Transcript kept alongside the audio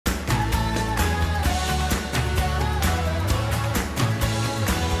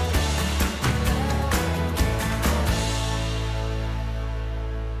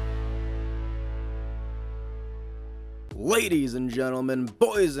Ladies and gentlemen,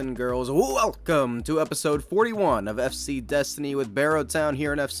 boys and girls, welcome to episode 41 of FC Destiny with Barrow Town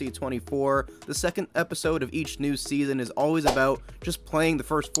here in FC 24. The second episode of each new season is always about just playing the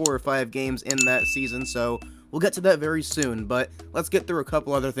first 4 or 5 games in that season, so we'll get to that very soon, but let's get through a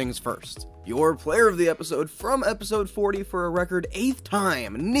couple other things first. Your player of the episode from episode 40 for a record 8th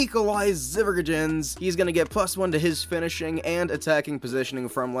time, Nikolai Zivergagens. He's gonna get +1 to his finishing and attacking positioning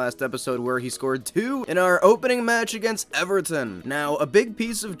from last episode where he scored 2 in our opening match against Everton. Now, a big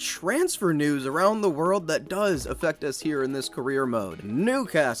piece of transfer news around the world that does affect us here in this career mode.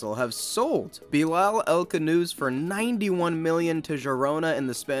 Newcastle have sold Bilal El Khanous for 91 million to Girona in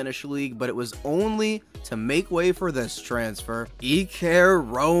the Spanish league, but it was only to make way for this transfer. Iker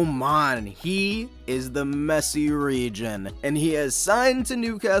Roman. He is the Messi region, and he has signed to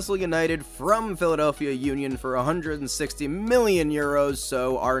Newcastle United from Philadelphia Union for 160 million euros,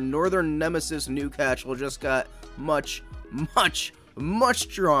 so our northern nemesis Newcastle just got much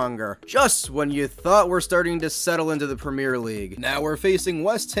stronger, just when you thought we're starting to settle into the Premier League. Now we're facing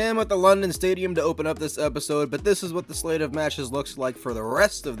West Ham at the London Stadium to open up this episode, but this is what the slate of matches looks like for the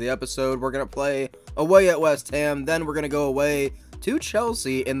rest of the episode. We're gonna play away at West Ham, then we're gonna go away to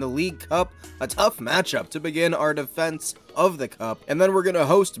Chelsea in the League Cup, a tough matchup to begin our defense of the Cup, and then we're gonna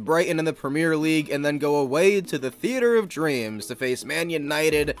host Brighton in the Premier League, and then go away to the Theatre of Dreams to face Man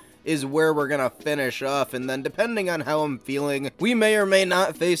United is where we're gonna finish off, and then depending on how I'm feeling, we may or may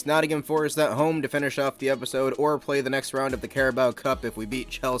not face Nottingham Forest at home to finish off the episode, or play the next round of the Carabao Cup if we beat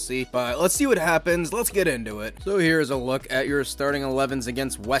Chelsea, but let's see what happens. Let's get into it. So here's a look at your starting 11s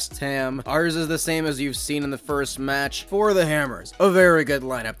against West Ham. Ours is the same as you've seen in the first match for the Hammers. A very good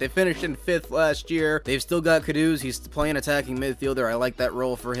lineup. They finished in 5th last year. They've still got Kudus. He's playing attacking midfielder. I like that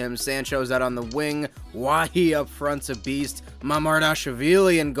role for him. Sancho's out on the wing. Wahi up front's a beast.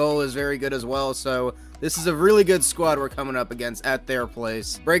 Mamardashvili in goal is very good as well, so this is a really good squad we're coming up against at their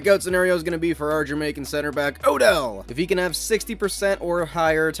place. Breakout scenario is going to be for our Jamaican center back, Odell. If he can have 60% or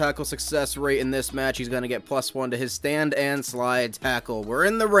higher tackle success rate in this match, he's going to get +1 to his stand and slide tackle. We're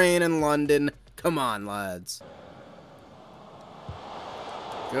in the rain in London. Come on, lads.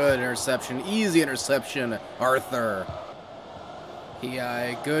 Good interception. Easy interception, Arthur.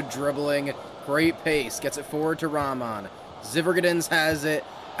 Good dribbling. Great pace. Gets it forward to Rahman. Zivergagens has it.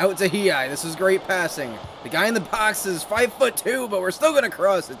 Out to Hiai. This is great passing. The guy in the box is 5'2", but we're still going to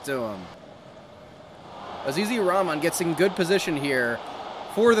cross it to him. Azizi Rahman gets in good position here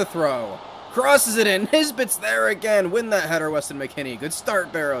for the throw. Crosses it in. Nisbet's there again. Win that header, Weston McKennie. Good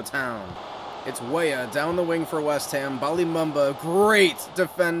start, Barrow Town. It's Weah down the wing for West Ham. Bali Mumba. Great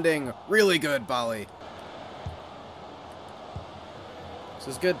defending. Really good, Bali. This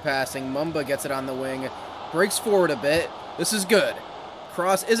is good passing. Mumba gets it on the wing. Breaks forward a bit. This is good.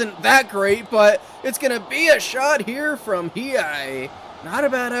 Cross isn't that great, but it's going to be a shot here from Hiai. Not a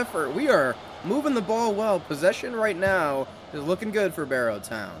bad effort. We are moving the ball well. Possession right now is looking good for Barrow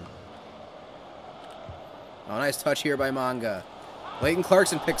Town. Oh, nice touch here by Manga. Leighton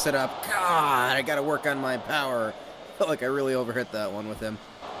Clarkson picks it up. God, I got to work on my power. Felt like I really overhit that one with him.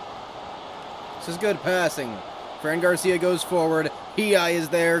 This is good passing. Fran Garcia goes forward. Hiai is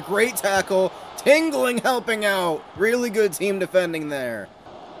there. Great tackle. Tingling helping out. Really good team defending there.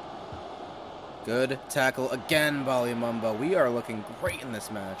 Good tackle again, Bali Mumba. We are looking great in this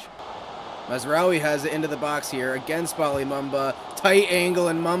match. Mazraoui has it into the box here against Bali Mumba. Tight angle,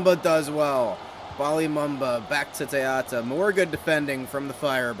 and Mumba does well. Bali Mumba back to Teata. More good defending from the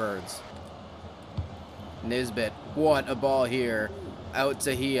Firebirds. Nisbet. What a ball here. Out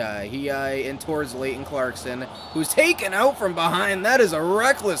to Hiai. Hiai in towards Leighton Clarkson, who's taken out from behind. That is a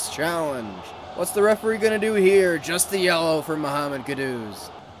reckless challenge. What's the referee going to do here? Just the yellow for Mohamed Kudus.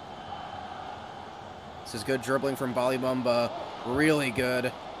 This is good dribbling from Bali Mumba. Really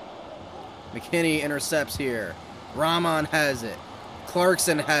good. McKinney intercepts here. Rahman has it.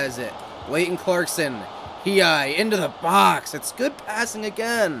 Clarkson has it. Leighton Clarkson. Hiai into the box. It's good passing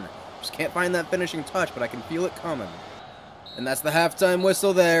again. Just can't find that finishing touch, but I can feel it coming. And that's the halftime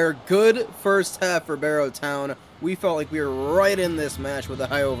whistle there. Good first half for Barrow Town. We felt like we were right in this match with a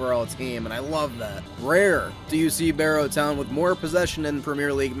high overall team, and I love that. Rare do you see Barrow Town with more possession in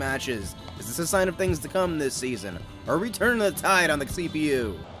Premier League matches. Is this a sign of things to come this season? Or return the tide on the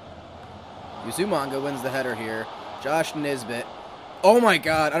CPU? Yusumanga wins the header here. Josh Nisbet. Oh my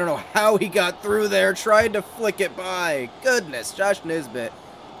god, I don't know how he got through there. Tried to flick it by. Goodness, Josh Nisbet.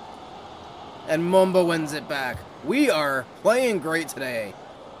 And Mumba wins it back. We are playing great today.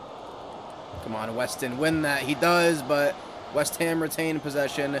 Come on, Weston, win that. He does, but West Ham retain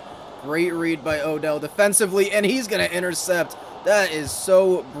possession. Great read by Odell defensively, and he's going to intercept. That is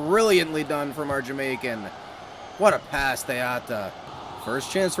so brilliantly done from our Jamaican. What a pass, Theata.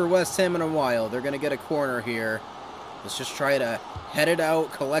 First chance for West Ham in a while. They're going to get a corner here. Let's just try to head it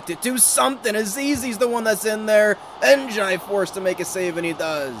out, collect it, do something. Azizi's the one that's in there. Njai forced to make a save, and he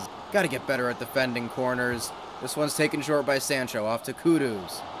does. Got to get better at defending corners. This one's taken short by Sancho, off to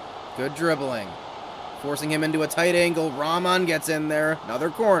Kudus. Good dribbling. Forcing him into a tight angle. Rahman gets in there. Another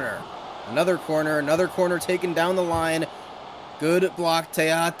corner. Another corner taken down the line. Good block,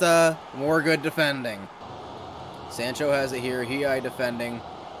 Theata. More good defending. Sancho has it here. Hiai defending.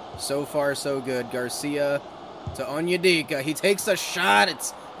 So far, so good. Garcia to Onyedika. He takes a shot.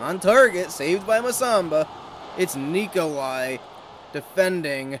 It's on target. Saved by Masamba. It's Nikolai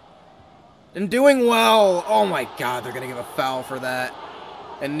defending and doing well. Oh my god, they're going to give a foul for that.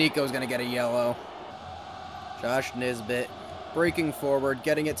 And Nico's going to get a yellow. Josh Nisbet breaking forward,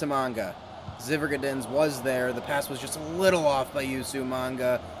 getting it to Manga. Zivirgadins was there. The pass was just a little off by Yusu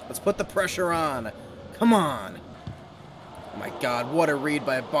Manga. Let's put the pressure on. Come on. Oh my god, what a read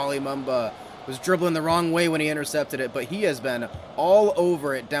by Bali Mumba. Was dribbling the wrong way when he intercepted it, but he has been all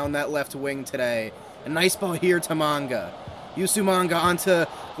over it down that left wing today. A nice ball here to Manga. Yusu Manga onto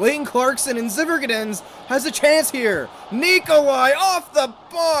Leighton Clarkson, and Zivirgadins has a chance here. Nikolai off the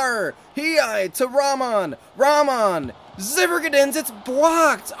bar. Hiai to Rahman. Rahman. Zivirgadins, it's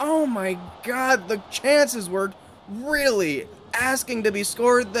blocked. Oh my god, the chances were really asking to be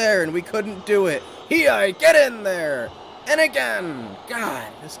scored there, and we couldn't do it. Hiai, get in there. And again.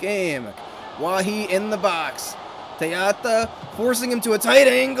 God, this game. Wahi in the box. Theata forcing him to a tight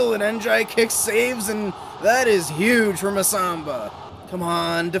angle, and Njai kicks, saves, and that is huge for Masamba. Come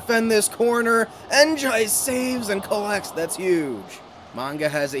on, defend this corner. Njai saves and collects. That's huge. Manga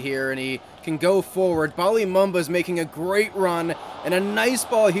has it here, and he can go forward. Bali Mumba's making a great run, and a nice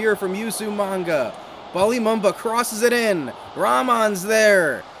ball here from Yusu Manga. Bali Mumba crosses it in. Rahman's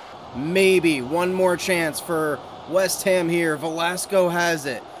there. Maybe one more chance for West Ham here. Velasco has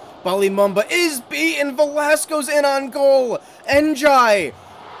it. Bali Mumba is beaten. Velasco's in on goal. Njai.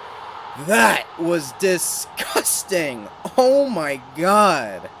 That was disgusting. Oh my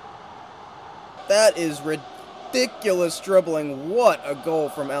god. That is ridiculous dribbling. What a goal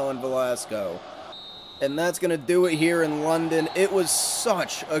from Alan Velasco. And that's going to do it here in London. It was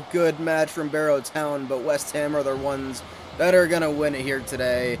such a good match from Barrow Town, but West Ham are the ones that are going to win it here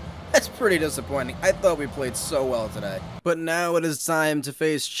today. That's pretty disappointing. I thought we played so well today. But now it is time to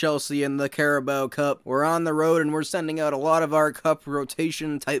face Chelsea in the Carabao Cup. We're on the road and we're sending out a lot of our cup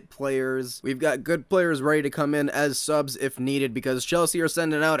rotation type players. We've got good players ready to come in as subs if needed because Chelsea are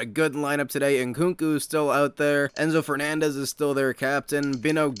sending out a good lineup today. Nkunku is still out there. Enzo Fernandez is still their captain.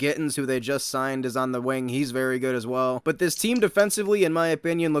 Bino Gittins, who they just signed, is on the wing. He's very good as well. But this team defensively, in my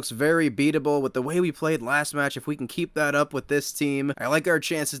opinion, looks very beatable with the way we played last match. If we can keep that up with this team, I like our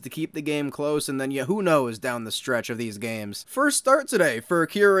chances to keep the game close, and then who knows down the stretch of these games. First start today for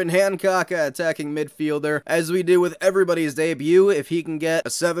Kieran Hancock, attacking midfielder. As we do with everybody's debut, if he can get a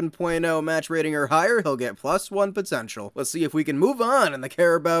 7.0 match rating or higher, he'll get +1 potential. Let's see if we can move on in the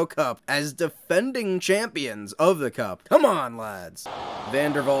Carabao Cup as defending champions of the cup. Come on, lads.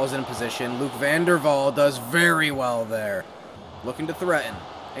 Van der Vaal is in position. Luke Van der Vaal does very well there. Looking to threaten.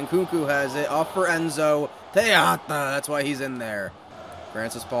 Nkunku has it. Off for Enzo. Theata, that's why he's in there.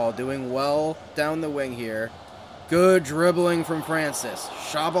 Francis Paul doing well down the wing here. Good dribbling from Francis.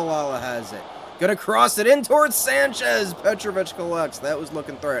 Shabalala has it. Gonna cross it in towards Sanchez. Petrovic collects. That was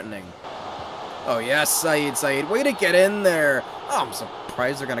looking threatening. Oh yes, Said. Way to get in there. Oh, I'm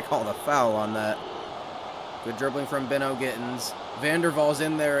surprised they're gonna call the foul on that. Good dribbling from Bino Gittins. Van der Vaal's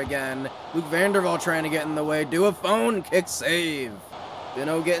in there again. Luke Van der Vaal trying to get in the way. Do a phone kick save.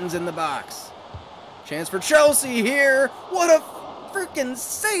 Bino Gittins in the box. Chance for Chelsea here. What a freaking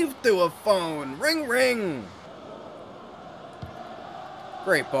save through a phone. Ring, ring.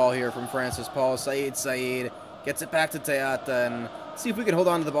 Great ball here from Francis Paul. Said gets it back to Theata, and see if we can hold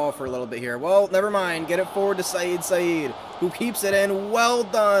on to the ball for a little bit here. Well, never mind. Get it forward to Said, who keeps it in. Well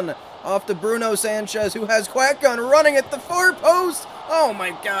done. Off to Bruno Sanchez, who has Quack Gun running at the far post. Oh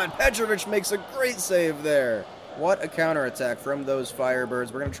my god, Petrovic makes a great save there. What a counterattack from those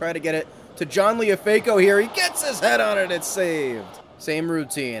Firebirds. We're going to try to get it to John Leofeco here. He gets his head on it. It's saved. Same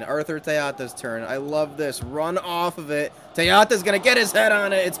routine. Arthur Theata's turn. I love this. Run off of it. Theata's going to get his head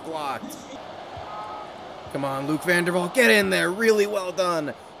on it. It's blocked. Come on, Luke Van der Vaal. Get in there. Really well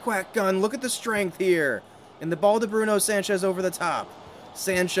done. Quack Gun. Look at the strength here. And the ball to Bruno Sanchez over the top.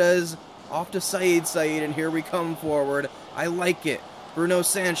 Sanchez off to Said, and here we come forward. I like it. Bruno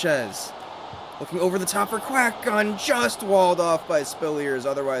Sanchez. Looking over the top for Quack Gun. Just walled off by Spilliers.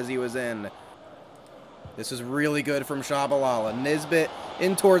 Otherwise, he was in. This is really good from Shabalala. Nisbet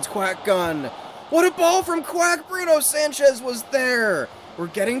in towards Quack Gun. What a ball from Quack! Bruno Sanchez was there! We're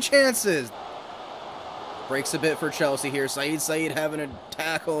getting chances. Breaks a bit for Chelsea here. Said having a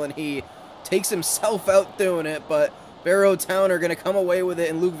tackle, and he takes himself out doing it, but Barrow Town are going to come away with it,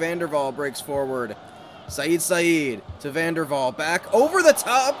 and Luke Vanderval breaks forward. Said to Vanderval. Back over the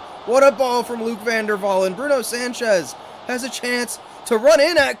top. What a ball from Luke Vanderval, and Bruno Sanchez has a chance to run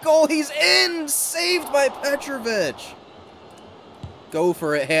in at goal. He's in! Saved by Petrovic. Go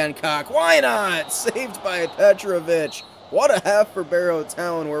for it, Hancock. Why not? Saved by Petrovic. What a half for Barrow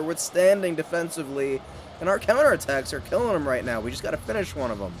Town. We're withstanding defensively, and our counterattacks are killing them right now. We just got to finish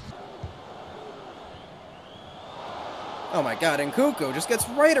one of them. Oh my god, and Kuko just gets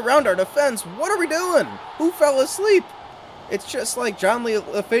right around our defense. What are we doing? Who fell asleep? It's just like John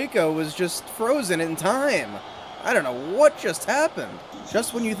Lefeco was just frozen in time. I don't know what just happened.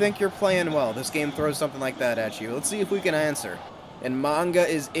 Just when you think you're playing well, this game throws something like that at you. Let's see if we can answer. And Manga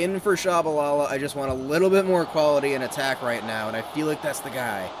is in for Shabalala. I just want a little bit more quality in attack right now, and I feel like that's the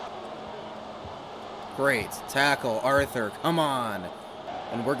guy. Great. Tackle. Arthur, come on.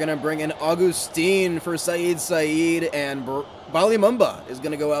 And we're going to bring in Augustine for Said, and Bali Mumba is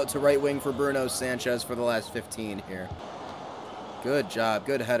going to go out to right wing for Bruno Sanchez for the last 15 here. Good job.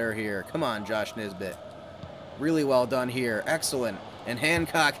 Good header here. Come on, Josh Nisbet. Really well done here. Excellent. And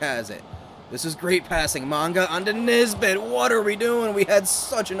Hancock has it. This is great passing. Manga onto Nisbet. What are we doing? We had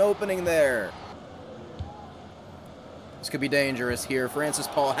such an opening there. This could be dangerous here. Francis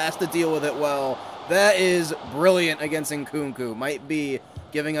Paul has to deal with it well. That is brilliant against Nkunku. Might be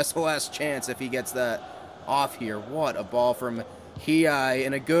giving us the last chance if he gets that off here. What a ball from Hiai,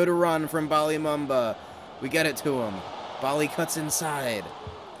 and a good run from Bali Mumba. We get it to him. Bali cuts inside.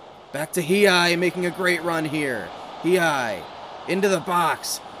 Back to Hiai, making a great run here. Hiai into the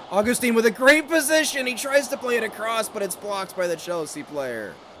box. Augustine with a great position. He tries to play it across, but it's blocked by the Chelsea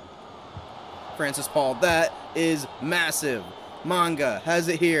player. Francis Paul, that is massive. Manga has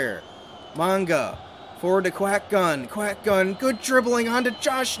it here. Manga, forward to Quack Gun. Quack Gun, good dribbling onto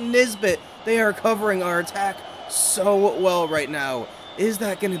Josh Nisbet. They are covering our attack so well right now. Is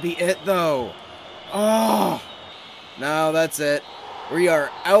that going to be it, though? Oh, no, that's it. We are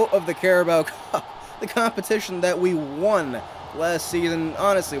out of the Carabao Cup, the competition that we won last season.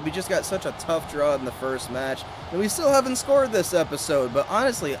 Honestly, we just got such a tough draw in the first match, and we still haven't scored this episode, but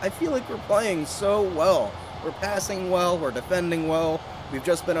honestly, I feel like we're playing so well. We're passing well, we're defending well. We've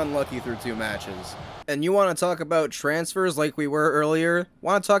just been unlucky through 2 matches. And you want to talk about transfers like we were earlier?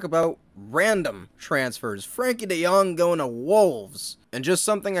 Want to talk about random transfers? Frankie de Jong going to Wolves. And just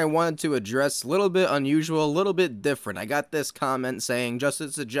something I wanted to address, a little bit unusual, a little bit different. I got this comment saying, just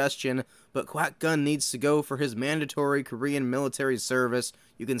a suggestion, but Quack Gun needs to go for his mandatory Korean military service.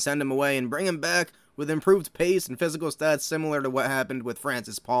 You can send him away and bring him back with improved pace and physical stats similar to what happened with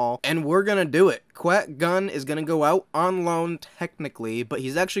Francis Paul. And we're gonna do it. Quack Gun is gonna go out on loan technically, but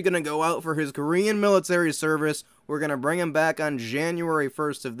he's actually gonna go out for his Korean military service. We're gonna bring him back on January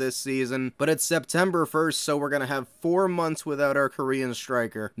 1st of this season, but it's September 1st, so we're gonna have 4 months without our Korean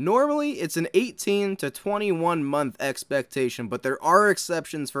striker. Normally, it's an 18 to 21 month expectation, but there are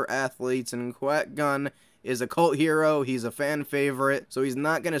exceptions for athletes, and Quack Gun is a cult hero. He's a fan favorite, so he's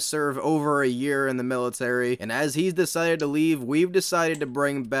not going to serve over a year in the military. And as he's decided to leave, we've decided to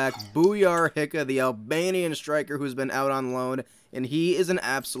bring back Bujar Hika, the Albanian striker who's been out on loan, and he is an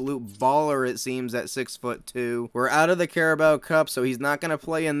absolute baller, it seems, at 6'2". We're out of the Carabao Cup, so he's not going to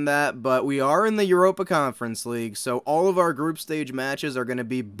play in that, but we are in the Europa Conference League, so all of our group stage matches are going to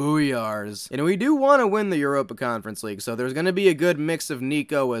be Bujars. And we do want to win the Europa Conference League, so there's going to be a good mix of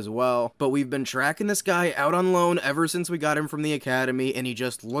Nico as well. But we've been tracking this guy out on loan ever since we got him from the academy, and he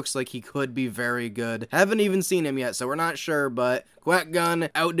just looks like he could be very good. Haven't even seen him yet, so we're not sure, but Quack Gun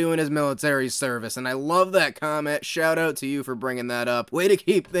out doing his military service, and I love that comment. Shout out to you for bringing that up. Way to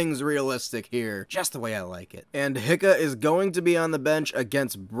keep things realistic here. Just the way I like it. And Hika is going to be on the bench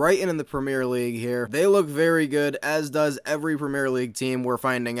against Brighton in the Premier League here. They look very good, as does every Premier League team we're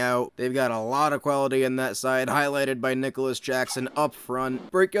finding out. They've got a lot of quality in that side, highlighted by Nicholas Jackson up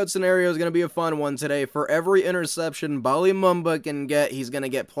front. Breakout scenario is going to be a fun one today. For every interception Bali Mumba can get, he's going to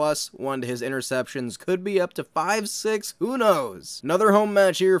get +1 to his interceptions. Could be up to 5, 6, who knows? Another home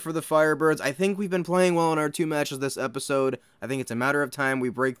match here for the Firebirds. I think we've been playing well in our 2 matches this episode. I think it's a matter of time we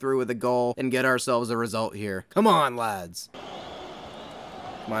break through with a goal and get ourselves a result here. Come on, lads.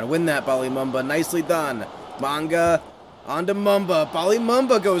 Come on, win that, Bali Mumba. Nicely done. Manga onto Mumba. Bali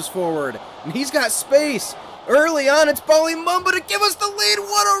Mumba goes forward, and he's got space. Early on, it's Bali Mumba to give us the lead.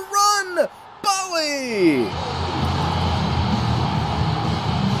 What a run! Bali!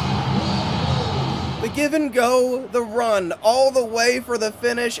 The give give and go the run all the way for the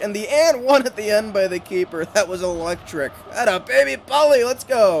finish, and the and one at the end by the keeper. That was electric. Atta baby Polly, let's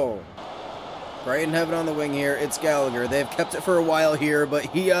go. Brighton have it on the wing here. It's Gallagher. They've kept it for a while here, but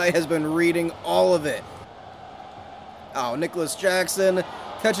Hii has been reading all of it. Oh, Nicholas Jackson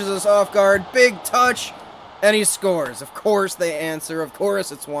catches us off guard. Big touch, and he scores. Of course they answer. Of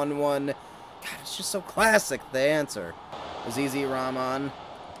course it's 1-1. God, it's just so classic, they answer. Azizi Rahman.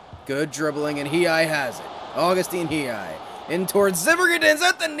 Good dribbling, and Hii has it. Augustine Hii. In towards Zivvergadins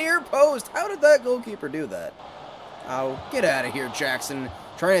at the near post. How did that goalkeeper do that? Oh, get out of here, Jackson.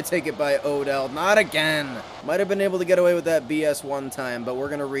 Trying to take it by Odell. Not again. Might have been able to get away with that BS one time, but we're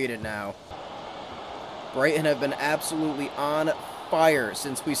going to read it now. Brighton have been absolutely on fire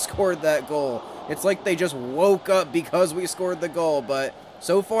since we scored that goal. It's like they just woke up because we scored the goal, but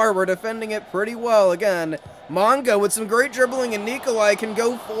so far we're defending it pretty well. Again, Manga with some great dribbling, and Nikolai can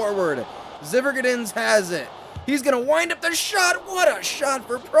go forward. Zivvergadins has it. He's going to wind up the shot. What a shot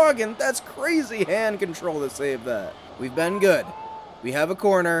for Pragan. That's crazy hand control to save that. We've been good. We have a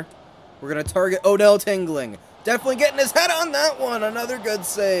corner. We're going to target Odell Tingling. Definitely getting his head on that one. Another good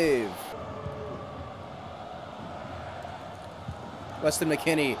save. Weston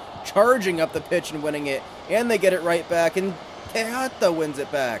McKinney charging up the pitch and winning it. And they get it right back. And Teata wins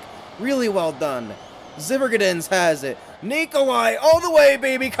it back. Really well done. Zivvergadins has it. Nikolai all the way,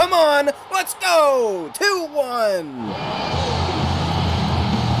 baby. Come on. Let's go. 2-1.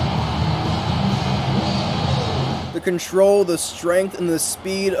 The control, the strength, and the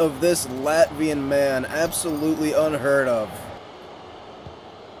speed of this Latvian man. Absolutely unheard of.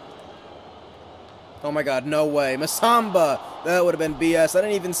 Oh my god, no way. Masamba! That would have been BS. I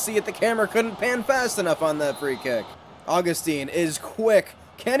didn't even see it. The camera couldn't pan fast enough on that free kick. Augustine is quick.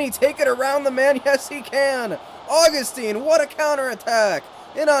 Can he take it around the man? Yes, he can. Augustine, what a counterattack.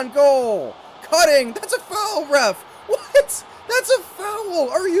 In on goal. Cutting. That's a foul, ref. What? That's a foul.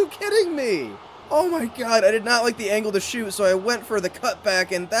 Are you kidding me? Oh my god, I did not like the angle to shoot, so I went for the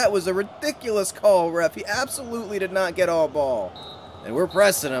cutback, and that was a ridiculous call, ref. He absolutely did not get all ball. And we're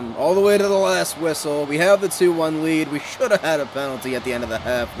pressing him all the way to the last whistle. We have the 2-1 lead. We should have had a penalty at the end of the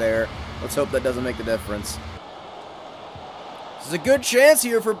half there. Let's hope that doesn't make the difference. This is a good chance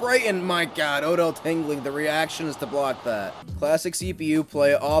here for Brighton. My god, Odell Tingling, the reaction is to block that. Classic CPU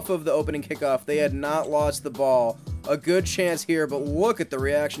play off of the opening kickoff. They had not lost the ball. A good chance here, but look at the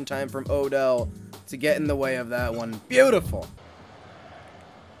reaction time from Odell to get in the way of that one. Beautiful.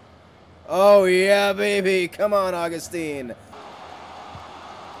 Oh yeah, baby. Come on, Augustine.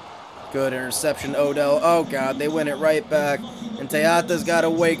 Good interception, Odell. Oh god, they win it right back. And Teata's got to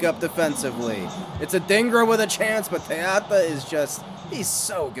wake up defensively. It's a Dingra with a chance, but Teata is just, he's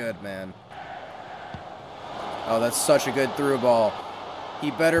so good, man. Oh, that's such a good through ball. He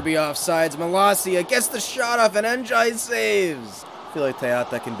better be offsides. Malacia gets the shot off, and Njai saves. I feel like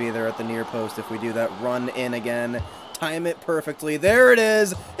Teata can be there at the near post if we do that run in again. Time it perfectly. There it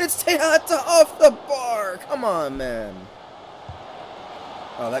is. It's Teata off the bar. Come on, man.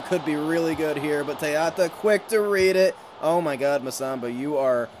 Oh, that could be really good here, but Teata quick to read it. Oh my god, Masamba, you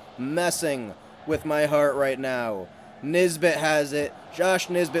are messing with my heart right now. Nisbet has it. Josh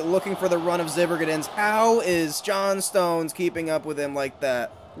Nisbet looking for the run of Zivvergadins. How is John Stones keeping up with him like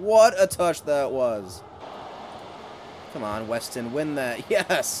that? What a touch that was. Come on, Weston, win that.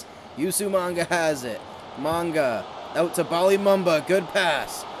 Yes! Yusu Manga has it. Manga out to Bali Mumba. Good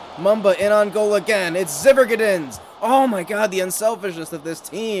pass. Mumba in on goal again. It's Zivvergadins. Oh my god, the unselfishness of this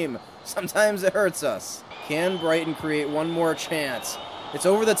team. Sometimes it hurts us. Can Brighton create one more chance? It's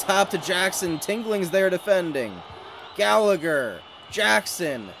over the top to Jackson. Tingling's there defending. Gallagher.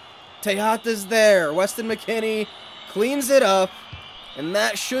 Jackson. Teata's there. Weston McKinney cleans it up. And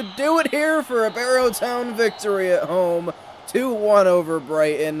that should do it here for a Barrow Town victory at home. 2-1 over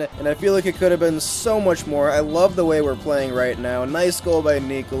Brighton, and I feel like it could have been so much more. I love the way we're playing right now. Nice goal by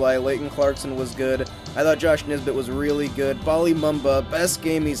Nikolai. Leighton Clarkson was good. I thought Josh Nisbet was really good. Bali Mumba, best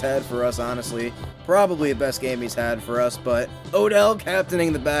game he's had for us, honestly. Probably the best game he's had for us, but Odell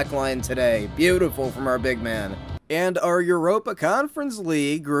captaining the back line today. Beautiful from our big man. And our Europa Conference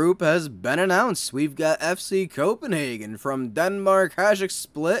League group has been announced. We've got FC Copenhagen from Denmark, Hajduk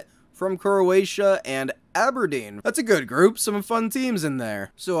Split from Croatia, and Aberdeen. That's a good group, some fun teams in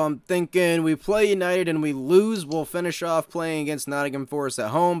there. So I'm thinking we play United and we lose, we'll finish off playing against Nottingham Forest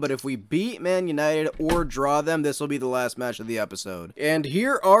at home, but if we beat Man United or draw them, this will be the last match of the episode. And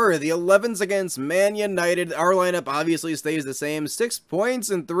here are the 11s against Man United. Our lineup obviously stays the same. 6 points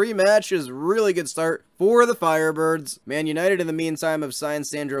in 3 matches, really good start for the Firebirds. Man United, in the meantime, have signed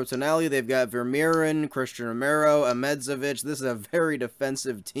Sandro Tonali. They've got Vermeeren, Christian Romero, Amedzovic. This is a very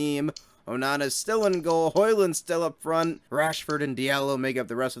defensive team. Onana's still in goal, Højlund's still up front, Rashford and Diallo make up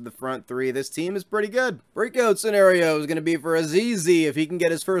the rest of the front three. This team is pretty good. Breakout scenario is going to be for Azizi if he can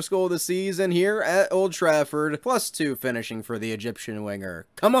get his first goal of the season here at Old Trafford, +2 finishing for the Egyptian winger.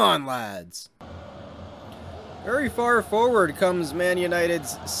 Come on, lads! Very far forward comes Man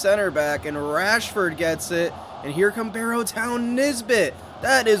United's center back, and Rashford gets it, and here come Barrow Town Nisbet.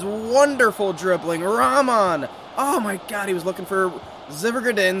 That is wonderful dribbling. Rahman! Oh my god, he was looking for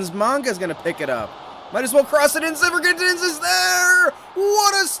Zivvergadins. Manga's gonna pick it up. Might as well cross it in. Zivvergadins is there!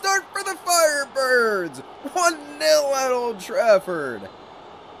 What a start for the Firebirds! 1-0 at Old Trafford.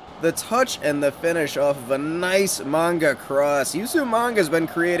 The touch and the finish off of a nice Manga cross. Yusu Manga's been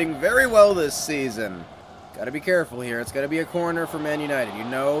creating very well this season. Gotta be careful here. It's gotta be a corner for Man United. You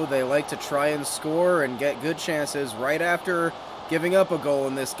know, they like to try and score and get good chances right after giving up a goal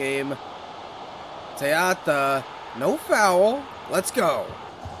in this game. Teata, no foul. Let's go.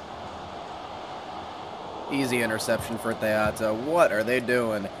 Easy interception for Teata. What are they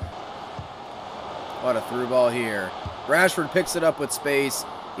doing? What a through ball here. Rashford picks it up with space.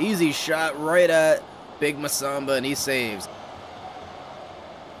 Easy shot right at Big Masamba, and he saves.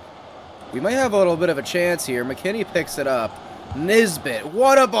 We might have a little bit of a chance here. McKinney picks it up. Nisbet,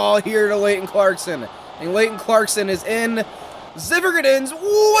 what a ball here to Leighton Clarkson. And Leighton Clarkson is in. Zivvergadins,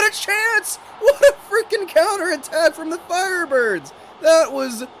 what a chance! What a freaking counter-attack from the Firebirds! That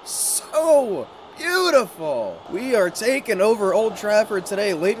was so beautiful! We are taking over Old Trafford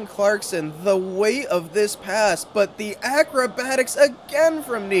today. Leighton Clarkson, the weight of this pass, but the acrobatics again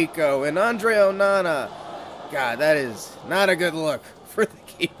from Nico and Andre Onana. God, that is not a good look for the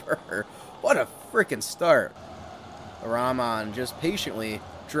keeper. What a freaking start. Rahman just patiently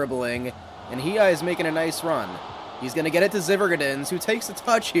dribbling, and Hiai is making a nice run. He's going to get it to Zivvergadins, who takes a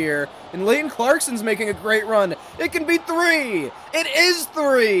touch here, and Leighton Clarkson's making a great run. It can be 3! It is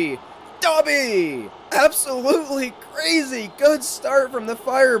 3! Dobby! Absolutely crazy good start from the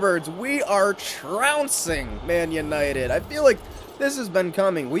Firebirds. We are trouncing Man United. I feel like this has been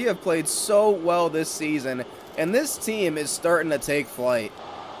coming. We have played so well this season, and this team is starting to take flight.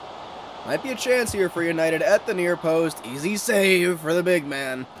 Might be a chance here for United at the near post. Easy save for the big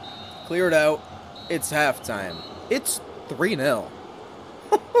man. Cleared out. It's halftime. It's 3-0.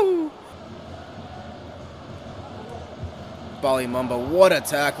 Bali Mumba, what a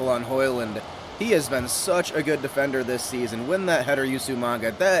tackle on Højlund. He has been such a good defender this season. Win that header, Yusu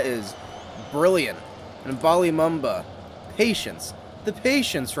Manga. That is brilliant. And Bali Mumba, patience. The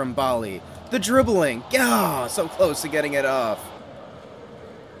patience from Bali. The dribbling. Yeah, so close to getting it off.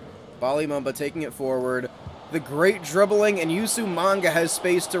 Bali Mumba taking it forward. The great dribbling, and Yusu Manga has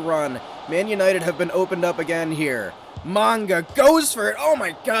space to run. Man United have been opened up again here. Manga goes for it. Oh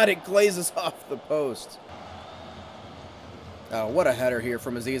my god, it glazes off the post. Oh, what a header here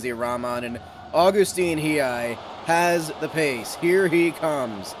from Azizi Rahman, and Augustine Hiai has the pace. Here he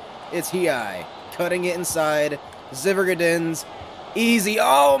comes. It's Hiai cutting it inside. Zivvergadins. Easy.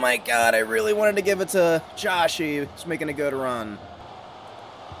 Oh my god, I really wanted to give it to Joshi. He's making a good run.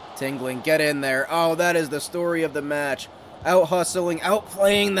 Tingling, get in there. Oh, that is the story of the match. Out hustling,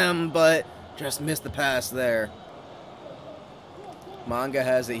 outplaying them, but just missed the pass there. Manga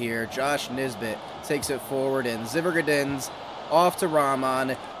has it here. Josh Nisbet takes it forward, and Zivvergadins off to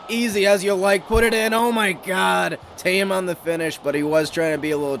Rahman. Easy as you like, put it in. Oh my god. Tame on the finish, but he was trying to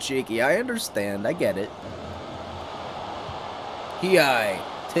be a little cheeky. I understand, I get it. Hiai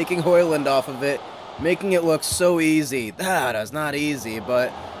taking Højlund off of it, making it look so easy. That is not easy,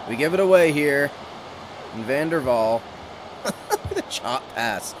 but we give it away here. And Van der Waal. The chop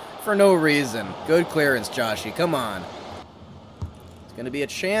pass for no reason. Good clearance, Joshi. Come on. It's going to be a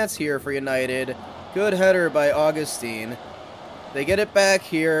chance here for United. Good header by Augustine. They get it back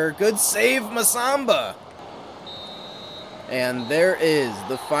here. Good save, Masamba. And there is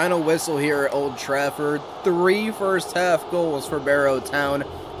the final whistle here at Old Trafford. 3 first-half goals for Barrow Town.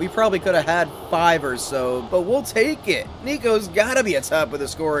 We probably could have had 5 or so, but we'll take it. Nico's got to be atop of the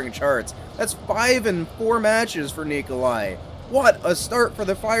scoring charts. That's 5 in 4 matches for Nikolai. What a start for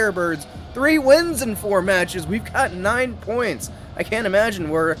the Firebirds. 3 wins in 4 matches. We've got 9 points. I can't imagine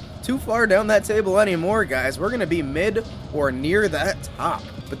we're too far down that table anymore, guys. We're going to be mid or near that top.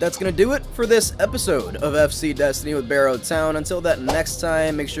 But that's going to do it for this episode of FC Destiny with Barrow Town. Until that next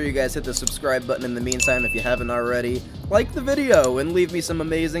time, make sure you guys hit the subscribe button in the meantime if you haven't already. Like the video and leave me some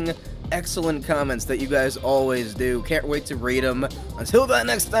amazing, excellent comments that you guys always do. Can't wait to read them. Until that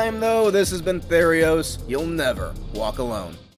next time, though, this has been Therios. You'll never walk alone.